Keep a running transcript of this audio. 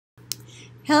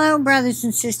Hello, brothers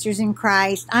and sisters in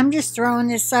Christ. I'm just throwing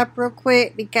this up real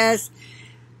quick because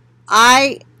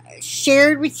I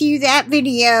shared with you that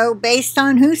video based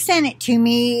on who sent it to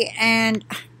me, and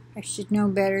I should know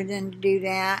better than to do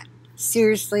that.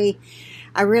 Seriously,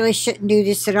 I really shouldn't do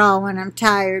this at all when I'm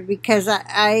tired, because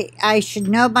I should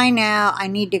know by now. I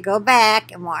need to go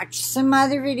back and watch some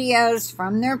other videos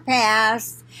from their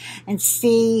past and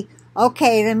see,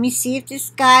 okay, let me see if this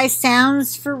guy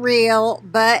sounds for real.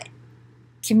 But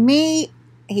to me,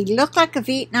 he looked like a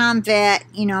Vietnam vet.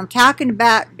 You know, I'm talking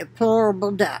about Deplorable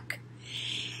Duck.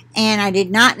 And I did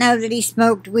not know that he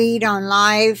smoked weed on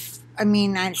live. I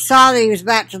mean, I saw that he was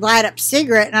about to light up a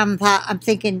cigarette, and I'm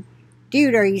thinking,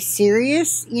 dude, are you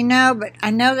serious? You know, but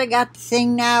I know they got the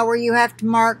thing now where you have to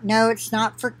mark, no, it's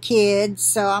not for kids.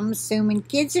 So I'm assuming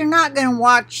kids are not going to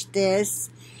watch this.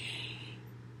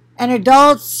 And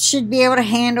adults should be able to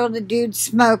handle the dude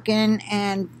smoking.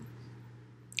 And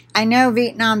I know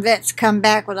Vietnam vets come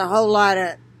back with a whole lot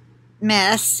of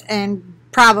mess and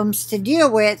problems to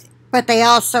deal with, but they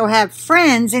also have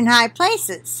friends in high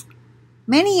places.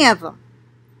 Many of them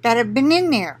that have been in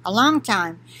there a long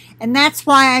time. And that's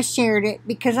why I shared it,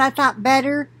 because I thought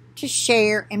better to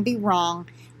share and be wrong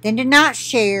than to not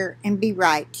share and be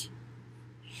right.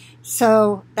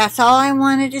 So that's all I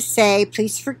wanted to say.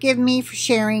 Please forgive me for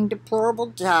sharing Deplorable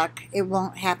Duck. It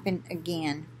won't happen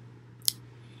again.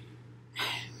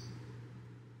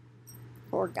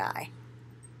 Poor guy.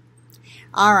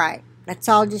 All right. Let's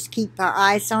all just keep our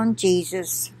eyes on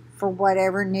Jesus for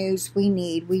whatever news we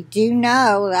need. We do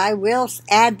know, I will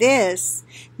add this,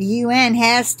 the UN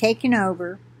has taken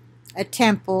over a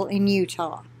temple in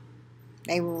Utah.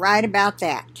 They were right about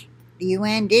that. The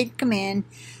UN did come in.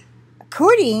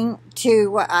 According to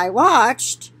what I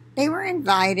watched, they were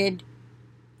invited.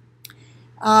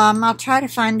 I'll try to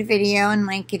find the video and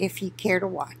link it if you care to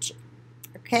watch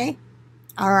it. Okay?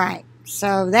 All right.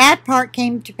 So that part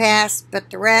came to pass, but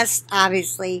the rest,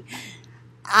 obviously,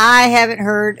 I haven't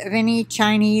heard of any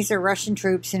Chinese or Russian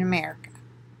troops in America.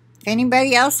 If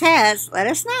anybody else has, let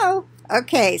us know.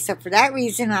 Okay, so for that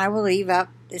reason, I will leave up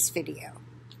this video.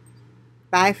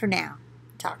 Bye for now.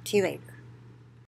 Talk to you later.